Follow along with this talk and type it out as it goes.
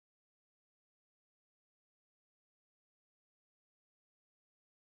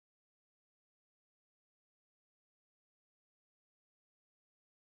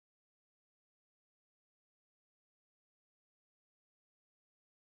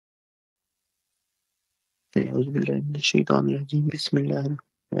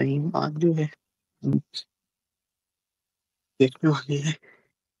बिस्मिल्लाहिर्रहमानिर्रहीम। आज जो है हम देखने वाले हैं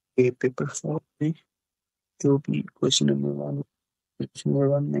कि पेपर 4 में जो भी क्वेश्चन नंबर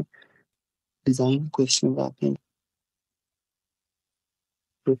 1 में डिजाइन क्वेश्चन आते हैं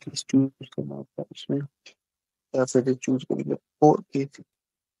तो किस चूज करना होता है उसमें या फिर चूज करेंगे 4 केस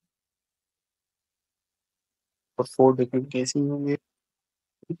और 4 डिफरेंट केसेस होंगे।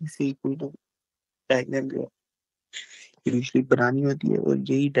 किसी कोई ना डायग्राम जो यूजली बनानी होती है और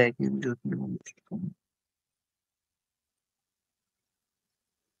यही डायग्राम जो होती है वो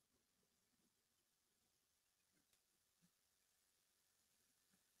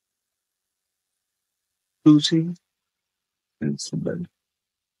choosing principal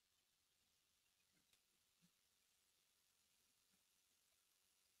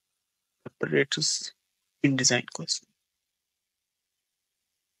apparatus in design question.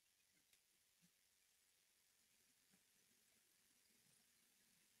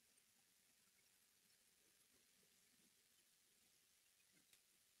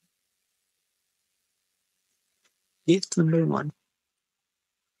 Case number 1.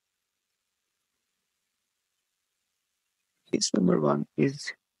 Case number 1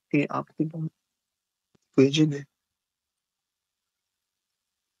 is कि आपके पास इक्वेशन है,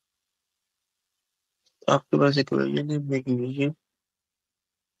 आपके पास इक्वेशन है मैग्नीशियम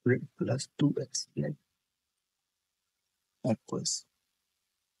प्लस 2x एक्वस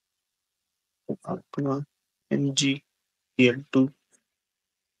आपके पास MgCl2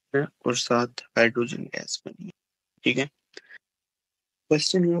 है और साथ हाइड्रोजन गैस बनी है। ठीक है,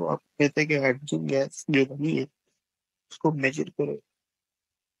 क्वेश्चन है वो आप कहते हैं कि हाइड्रोजन गैस जो बनी है उसको मेजर करो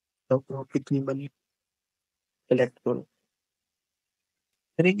तो वो कितनी बनी, सेलेक्ट करो।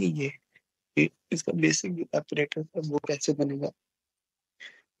 करेंगे ये कि इसका बेसिक जो ऑपरेटर है वो कैसे बनेगा।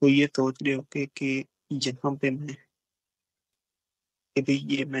 तो ये सोच रहे हो कि यहाँ पे मैं कि भाई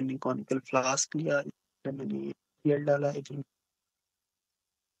ये मैंने कॉनिकल फ्लास्क लिया, इसमें मैंने ये तेल डाला है,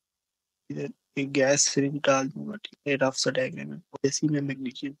 इधर एक गैस सिरिंज डाल दूंगा। ठीक है, रफ सा डायग्राम है। जैसे ही मैं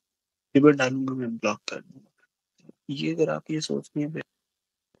मैग्नीशियम रिबन डालूंगा मैं ब्लॉक कर दूंगा। ये अगर आप ये सोचनी है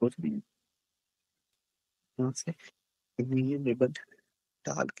सोच रही है यहाँ से मैग्नीशियम रिबन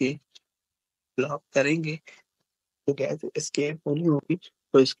डाल के ब्लॉक करेंगे तो गैस एस्केप होनी होगी,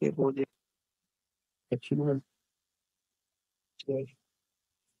 तो एस्केप हो जाए।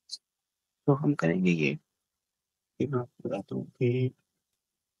 तो हम करेंगे ये कि मैं आपको बताता हूँ कि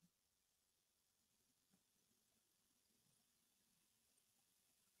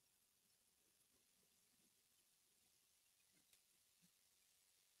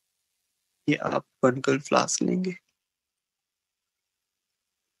ये आप कॉनिकल फ्लास्क लेंगे।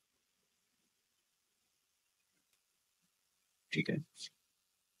 ठीक है,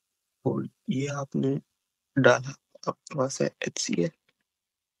 और ये आपने डाला, आपके पास है HCl।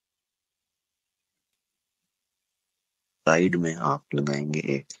 साइड में आप लगाएंगे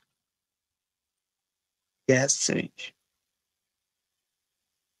एक गैस सिरिंज।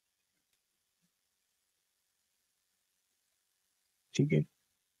 ठीक है,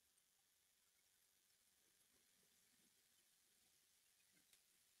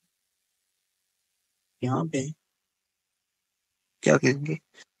 यहाँ पे क्या करेंगे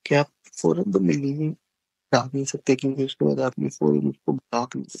कि आप फौरन तो मैग्नीशियम डाल नहीं सकते क्योंकि उसके बाद आपने फौरन उसको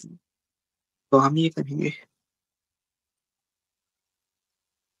ब्लॉक नहीं करना। तो हम ये करेंगे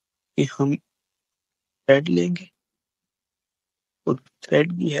कि हम थ्रेड लेंगे और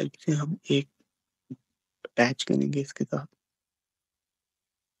थ्रेड की हेल्प से हम एक अटैच करेंगे इसके साथ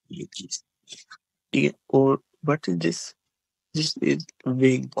ये चीज। ठीक है, और what is this, this is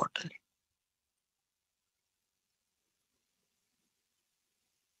weighing bottle.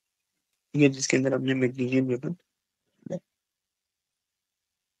 ठीक है, जिसके अंदर हमने मैग्नीशियम रिबन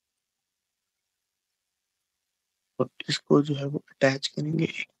और इसको जो है वो अटैच करेंगे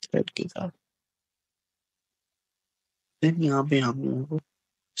एक थ्रेड के साथ। देन यहाँ पे हम लोगों को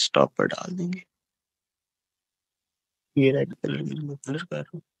स्टॉपर डाल देंगे। ये रेड कलर में मैं कलर कर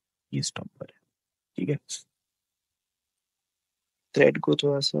रहा हूँ, ये स्टॉपर है। ठीक है, थ्रेड को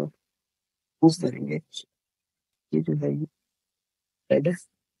थोड़ा सा मूव करेंगे। ये जो है ये थ्रेड है,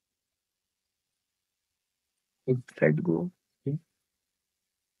 एक थ्रेड को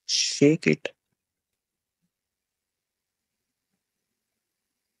shake it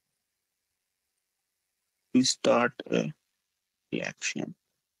to start reaction.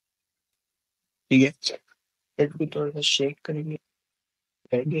 ठीक है, थ्रेड को थोड़ा सा शेक करेंगे,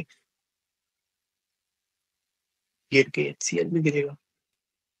 करेंगे गिर के HCl में गिरेगा।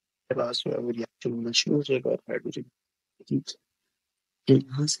 पास जो है वो रिएक्शन होना शुरू हो जाएगा और हाइड्रोजन। ठीक है,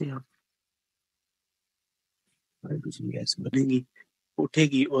 यहाँ से आप हाइड्रोजन गैस बनेगी,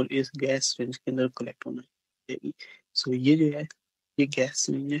 उठेगी और इस गैस स्ट्रेंज के अंदर कलेक्ट होना चाहिए। सो ये जो है ये गैस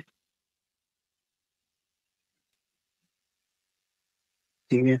स्ट्रेंज है,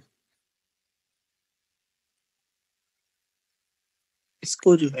 ठीक है।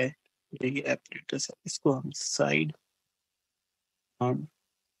 इसको जो है ये एपरेटस है, इसको हम साइड आर्म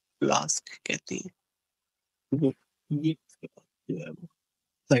फ्लास्क कहते हैं। वो ये इसके पास जो है वो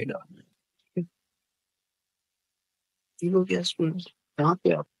साइड आर्म है, ठीक है। तीनों गैस स्ट्रेंज यहाँ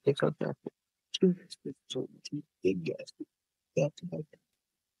पे आप देखा कि आपको two गैस स्ट्रेंज होनी थी, एक गैस क्या आपके पास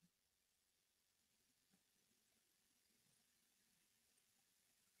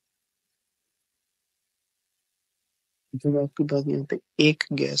जब आपके पास यहाँ पे एक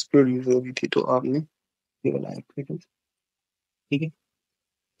गैस प्रोड्यूस हो रही थी तो आपने ये वाला एपरेटस, ठीक है।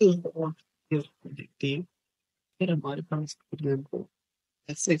 और फिर देखते हैं, फिर हमारे पास एग्जाम्पल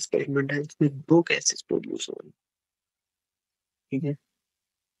ऐसे एक्सपेरिमेंट है जिसमें दो गैसेस प्रोड्यूस हो रही हैं, ठीक है।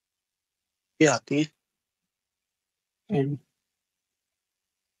 ये आती है एंड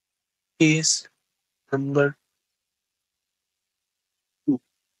केस नंबर 2,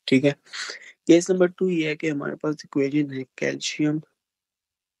 ठीक है। केस नंबर 2 ये है कि हमारे पास इक्वेशन है कैल्शियम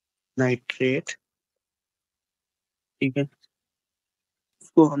नाइट्रेट, ठीक है।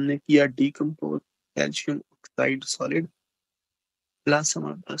 उसको हमने किया decompose, calcium oxide solid plus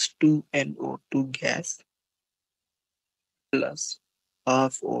हमारे पास 2NO2 gas plus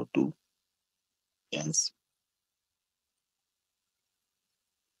half O2 gas,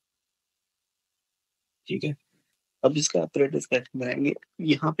 ठीक है। अब इसका apparatus कैसे बनाएंगे,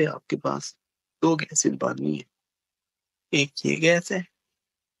 यहाँ पे आपके पास दो गैसेस बननी है, एक ये गैस है,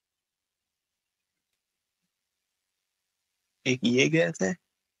 एक ये गैस है,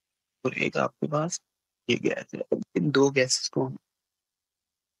 और एक आपके पास ये गैस है। अब इन दो गैसेस को हम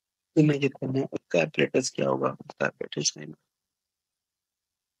इमेजिन करना है, उसका apparatus क्या होगा, उसका apparatus है।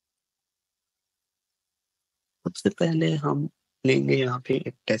 सबसे पहले हम लेंगे यहाँ पे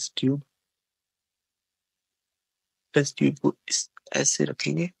एक टेस्ट ट्यूब, टेस्ट ट्यूब को इस ऐसे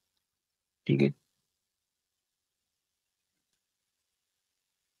रखेंगे, ठीक है।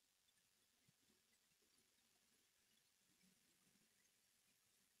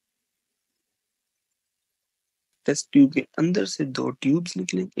 टेस्ट ट्यूब के अंदर से दो ट्यूब्स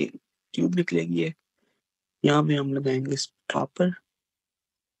निकलेंगे, ट्यूब निकलेगी है। यहाँ पे हम लगाएंगे स्टॉपर,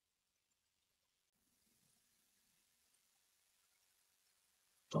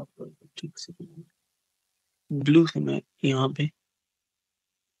 स्टॉपर को ठीक से ब्लू से मैं यहाँ पे,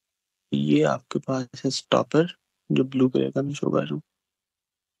 ये आपके पास है स्टॉपर जो ब्लू कलर का मैं शो कर रहा हूँ,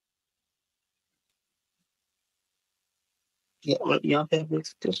 और यहाँ पे आप देख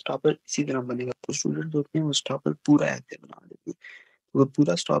सकते हो स्टॉपर इसी तरह बनेगा। कुछ स्टूडेंट होते हैं वो स्टॉपर पूरा ऐसे बना देते हैं, तो अगर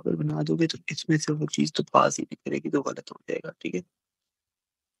पूरा स्टॉपर बना दोगे तो इसमें से वो चीज तो पास ही नहीं करेगी, तो गलत हो जाएगा, ठीक है।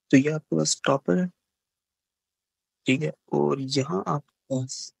 तो ये आपके पास स्टॉपर है, ठीक है। और यहाँ आपके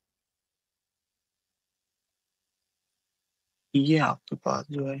पास ये आपके पास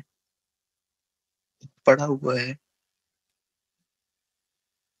जो है पड़ा हुआ है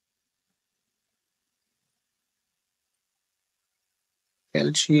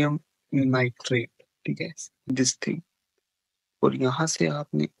कैल्शियम नाइट्रेट, ठीक है, दिस थिंग। और यहाँ से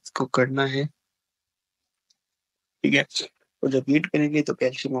आपने इसको करना है, ठीक है। और जब हीट करेंगे तो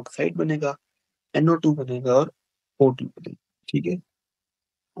कैल्शियम ऑक्साइड बनेगा, NO2 बनेगा और O2 बनेगा, ठीक है।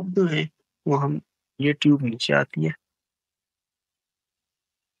 अब जो है वो हम, ये ट्यूब नीचे आती है,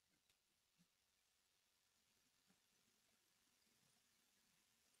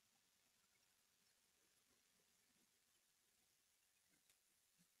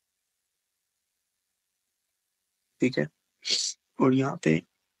 ठीक है। और यहाँ पे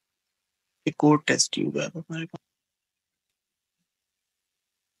एक और टेस्ट ट्यूब है हमारे पास,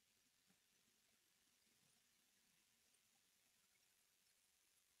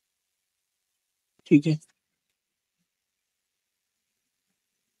 ठीक है।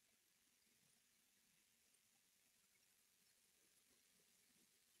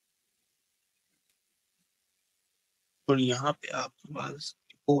 और यहाँ पे आपके पास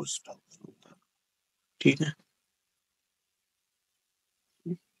एक और स्टॉप होगा, ठीक है।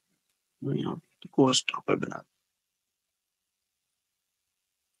 मैं यहाँ पे एक और स्टॉपर बना,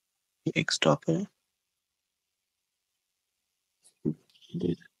 एक स्टॉपर है,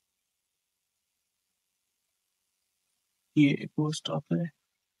 ये एक और स्टॉपर है,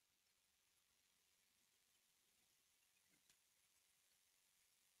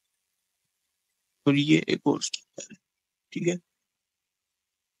 और ये एक और स्टॉपर है, ठीक है।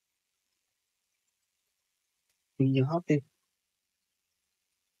 तो यहाँ पे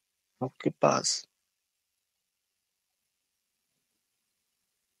आपके पास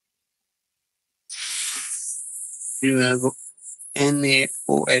जो है वो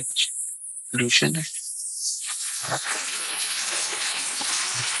NaOH सोल्यूशन है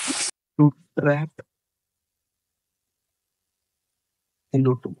टू ट्रैप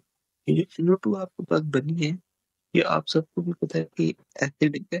NO2। ये NO2 आपके पास बनी है, ये आप सबको भी पता है कि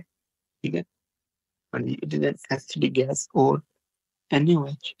एसिडिक है, ठीक है। और it is an acidic gas. और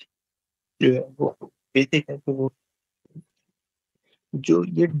NaOH जो है वो बेसिक है, तो वो जो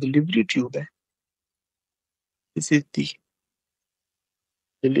ये डिलीवरी ट्यूब है, this is the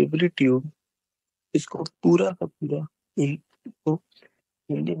delivery tube, इसको पूरा का पूरा इनको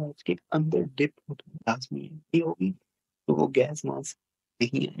NaOH के अंदर डिप होना लाजमी है, ये होगी तो वो गैस वहां से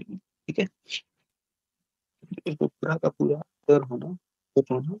नहीं आएगी, ठीक है। इसको पूरा का पूरा अंदर होना,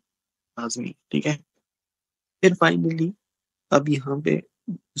 डिप होना लाजमी, ठीक है। फिर फाइनली अब यहाँ पे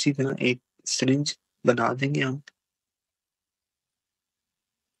उसी तरह एक सिरिंज बना देंगे हम।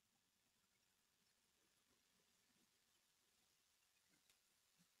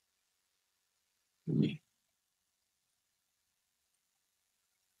 ये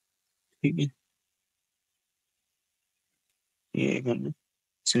ठीक है, ये एक हमने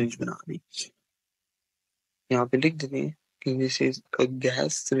सिरिंज बना दी। यहाँ पे लिख देते हैं कि this is a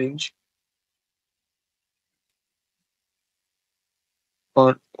gas syringe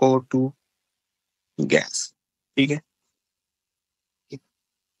और O2 गैस, ठीक है।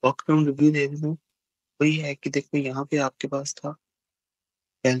 बैकग्राउंड रिव्यू दे देता हूँ। वही है कि देखो यहाँ पे आपके पास था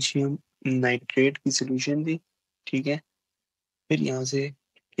कैल्शियम नाइट्रेट की सोल्यूशन थी, ठीक है। फिर यहाँ से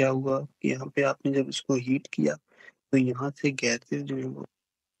क्या हुआ कि यहाँ पे आपने जब इसको हीट किया तो यहाँ से गैसेस जो है वो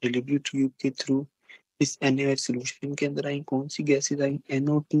डिलीवरी ट्यूब के थ्रू इस NaOH सोल्यूशन के अंदर आई। कौन सी गैसेस आई?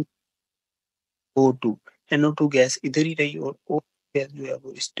 NO2 O2। NO2 गैस इधर ही रही और O गैस जो है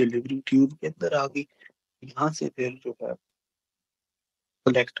वो इस डिलीवरी ट्यूब के अंदर आ गई। यहाँ से फिर जो है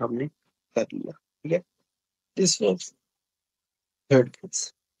कलेक्ट हमने कर लिया, ठीक है। दिस वाज थर्ड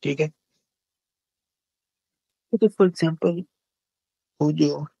गैस, ठीक है। तो फॉर एग्जांपल वो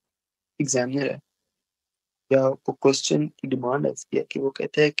जो एग्जामिनर है या वो क्वेश्चन की डिमांड ऐसी है कि वो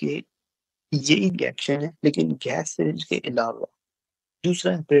कहता है कि यही रिएक्शन है लेकिन गैस सिरिंज के अलावा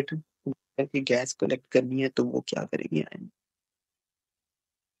दूसरा ऑपरेटर है कि गैस कलेक्ट करनी है तो वो क्या करेगी आयन,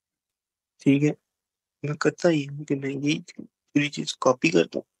 ठीक है। मैं करता ही हूँ कि मैं यही पूरी चीज कॉपी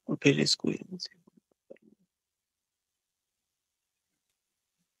करता हूँ और फिर इसको यहाँ से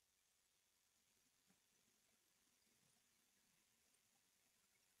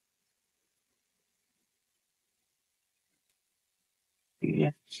ठीक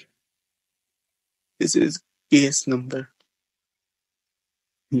है। दिस इज केस नंबर,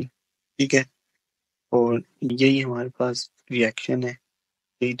 ठीक है। और यही हमारे पास रिएक्शन है,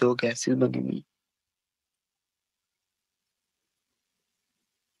 यही दो गैसेस बनी हुई।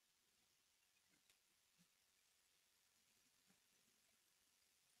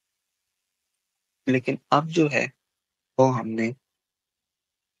 लेकिन अब जो है वो हमने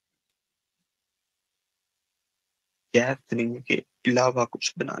गैस सिलेंडर के अलावा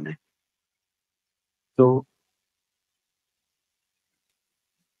कुछ बनाना है। तो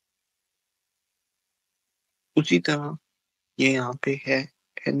उसी तरह ये यहाँ पे है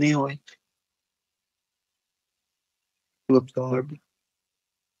NaOH टू absorb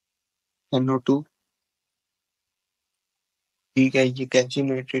NO2, ठीक है। ये कैल्शियम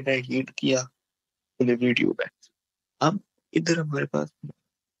नाइट्रेट है, हीट किया, डिलीवरी ट्यूब है। अब इधर हमारे पास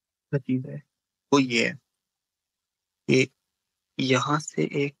क्या चीज है, वो ये है कि यहाँ से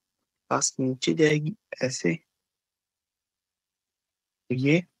एक फ्लास्क नीचे जाएगी ऐसे,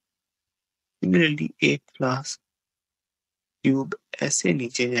 ये सिमिलरली एक फ्लास्क ट्यूब ऐसे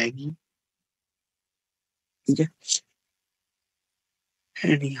नीचे जाएगी, ठीक है।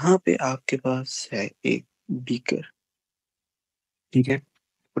 एंड यहाँ पे आपके पास है एक बीकर, ठीक है।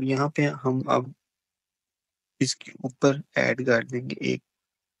 और यहाँ पे हम अब इसके ऊपर ऐड कर देंगे एक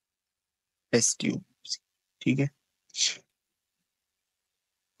टेस्ट ट्यूब, ठीक है।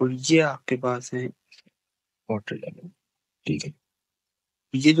 और ये आपके पास है वाटर लेवल, ठीक है।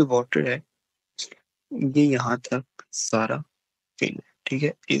 ये जो वाटर है ये यहाँ तक सारा फिल है, ठीक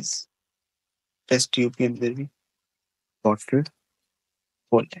है। इस टेस्ट ट्यूब के अंदर भी वाटर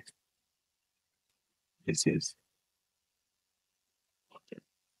फुल है, this is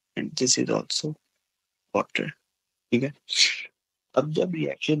and this is also water, ठीक है। अब जब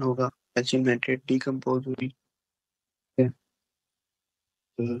रिएक्शन होगा कैल्शियम नाइट्रेट डिकम्पोज हुई है,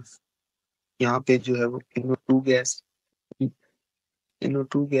 तो यहाँ पे जो है वो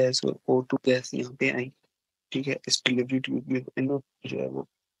NO2 गैस और O2 गैस यहाँ पे आई, ठीक है। इस डिलीवरी ट्यूब में NO जो है वो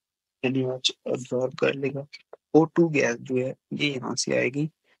NaOH absorb कर लेगा। O2 गैस जो है ये यहाँ से आएगी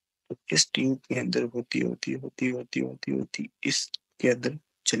तो इस ट्यूब के अंदर होती इसके अंदर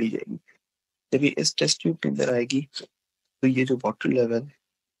चली जाएगी। जब ये इस टेस्ट ट्यूब के अंदर आएगी तो ये जो वाटर लेवल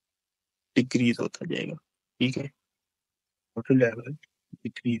डिक्रीज होता जाएगा। ठीक है, water level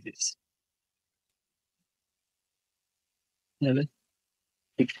decreases, level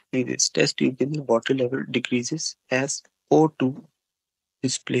decreases, test tube के अंदर water level decreases as O2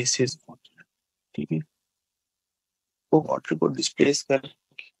 displaces water. ठीक है, वो वाटर को डिस्प्लेस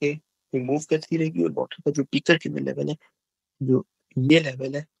करके रिमूव करती रहेगी और वाटर का जो पीकर के अंदर लेवल है, जो ये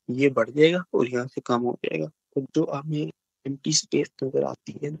लेवल है, ये बढ़ जाएगा और यहाँ से कम हो जाएगा। तो जो हमें एम्प्टी स्पेस नजर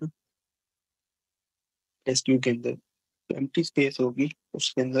आती है ना टेस्ट ट्यूब के अंदर, तो एम्प्टी स्पेस होगी,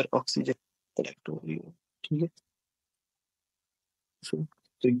 उसके अंदर ऑक्सीजन कलेक्ट हो रही होगी। ठीक है,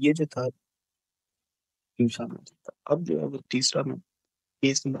 तो ये जो था दूसरा मेथड था। अब जो है वो तीसरा में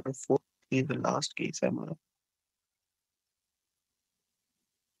केस नंबर 4, ये जो लास्ट केस है हमारा,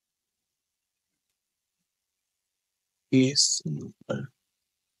 केस नंबर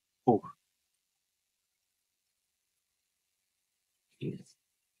 4।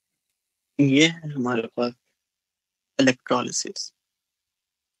 ये है हमारे पास इलेक्ट्रोलिसिस।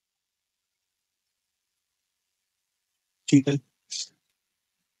 ठीक है,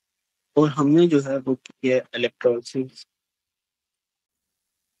 और हमने जो है वो किया इलेक्ट्रोलिसिस।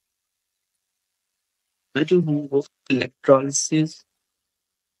 मैं जो हूँ वो इलेक्ट्रोलिसिस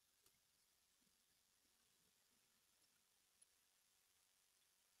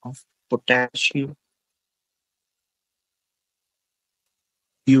ऑफ पोटेशियम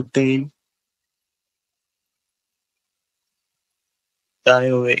ब्यूटेन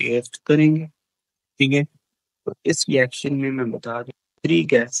डाइओएट करेंगे। ठीक है, तो इस रिएक्शन में मैं बता दूं 3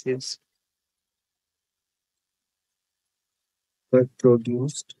 गैसेस वर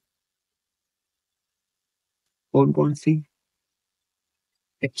प्रोड्यूस्ड। कौन कौन सी?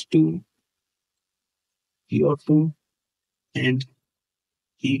 H2, CO2 and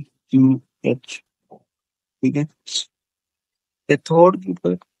EQH। ठीक है, कैथोड के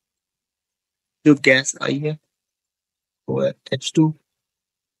ऊपर जो गैस आई है वो है H2,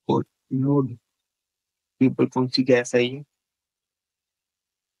 और एनोड के ऊपर कौन सी गैस आई है?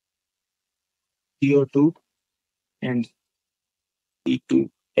 CO2 and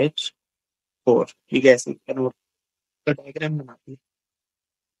E2H4। ये गैस एनोड का डायग्राम बनाती है।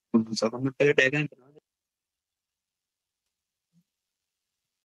 दूसरा हम पहले डायग्राम बना दें।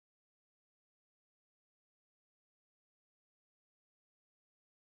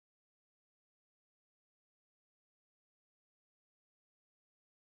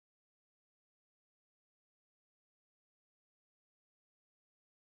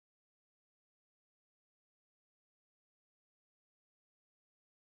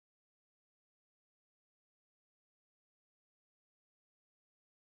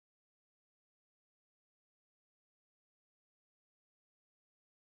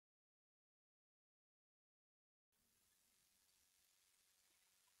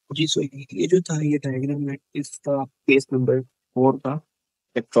 जी सो ये जो था ये डायग्राम है इसका केस नंबर 4 का,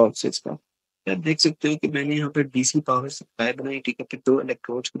 इलेक्ट्रोलिसिस का। आप देख सकते हो कि मैंने यहाँ पे डीसी पावर सप्लाई बनाई। ठीक है, फिर 2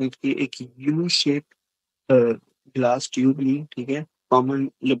 इलेक्ट्रोड्स कनेक्ट किए, एक यू शेप ग्लास ट्यूब ली। ठीक है, कॉमन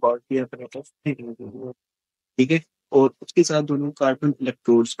लेबोरेटरी apparatus। ठीक है, और उसके साथ दोनों कार्बन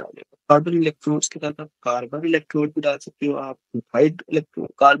इलेक्ट्रोड्स डाले। कार्बन इलेक्ट्रोड्स के साथ आप कार्बन इलेक्ट्रोड भी डाल सकते हो, आप ग्रेफाइट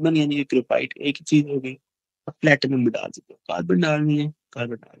इलेक्ट्रोड, कार्बन यानी ग्रेफाइट एक ही चीज हो गई। आप प्लेटिनम भी डाल सकते हो, कार्बन डालनी है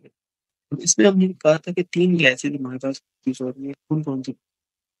कार्बन डाल दे। तो इसमें हमने कहा था कि 3 गैसेज हमारे पास प्रोड्यूस हो रही है। कौन कौन सी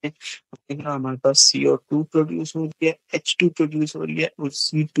है? हमने कहा हमारे पास CO2 प्रोड्यूस हो रही है, H2 प्रोड्यूस हो रही है और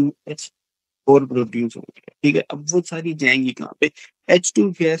C2H4 प्रोड्यूस हो रही है। ठीक है, अब वो सारी जाएंगी कहाँ पे?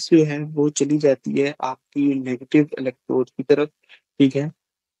 H2 गैस जो है वो चली जाती है आपकी नेगेटिव इलेक्ट्रोड की तरफ। ठीक है,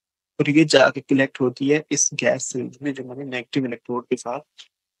 और ये जाके कलेक्ट होती है इस गैस सिलेंडर में जो मैंने नेगेटिव इलेक्ट्रोड के साथ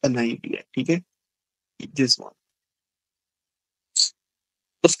बनाई हुई है। ठीक है, दिस वन।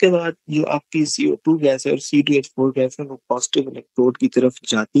 उसके बाद जो आपकी CO2 गैस है और C2H4 गैस है वो पॉजिटिव इलेक्ट्रोड की तरफ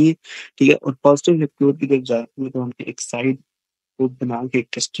जाती है। ठीक है, और पॉजिटिव इलेक्ट्रोड की तरफ जाती है तो हमने एक साइड को बना के एक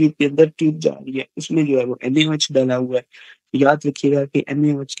टेस्ट ट्यूब के अंदर ट्यूब जा रही है, उसमें जो है वो NaOH डाला हुआ है। याद रखिएगा कि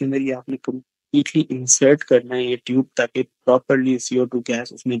NaOH के अंदर ये आपने कम्प्लीटली इंसर्ट करना है ये ट्यूब, ताकि प्रॉपरली CO2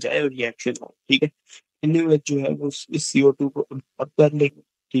 गैस उसमें जाए और रिएक्शन हो। ठीक है, NaOH जो है वो इस CO2 को absorb कर लेगी।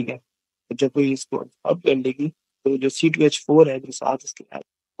 ठीक है, तो जब वो इसको absorb कर लेगी तो जो C2H4 है जो साथ इसके है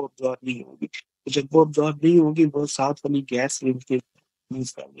वो absorb नहीं होगी। तो जब वो absorb नहीं होगी वो साथ वाली गैस के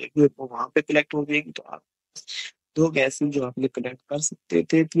यूज कर लेगी, वो वहां पे कलेक्ट हो जाएगी। तो आप 2 गैसेज जो आपने कलेक्ट कर सकते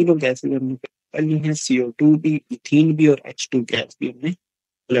थे, तीनों गैसेज हमने collect कर ली है, CO2 भी, इथीन भी और H2 गैस भी हमने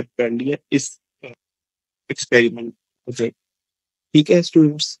कलेक्ट कर लिया इस एक्सपेरिमेंट से। ठीक है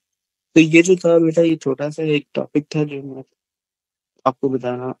स्टूडेंट्स। तो ये जो था बेटा, ये छोटा सा एक टॉपिक था जो मैं आपको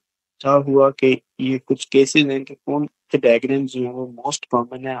बताना चाह हुआ कि ये कुछ केसेस हैं कि कौन से डायग्राम्स जो है वो मोस्ट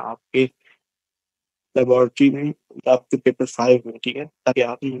कॉमन है आपके लेबोरेटरी में, आपके पेपर 5 में, ठीक है, ताकि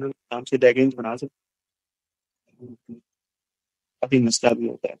आप जो है ना आराम से डायग्राम्स बना सकते। काफी मसला भी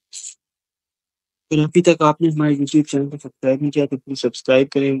होता है। अगर अभी तक आपने हमारे यूट्यूब चैनल को सब्सक्राइब नहीं किया तो प्लीज सब्सक्राइब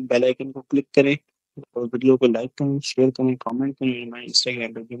करें, बेल आइकन को क्लिक करें और वीडियो को लाइक करें, शेयर करें, कमेंट करें, और हमारे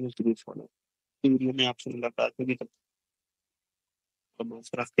इंस्टाग्राम पर भी जरूर फॉलो। वीडियो में आपसे मुलाकात होगी, तब तक बहुत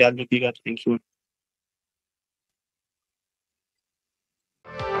सारा ख्याल रखिएगा। Thank you.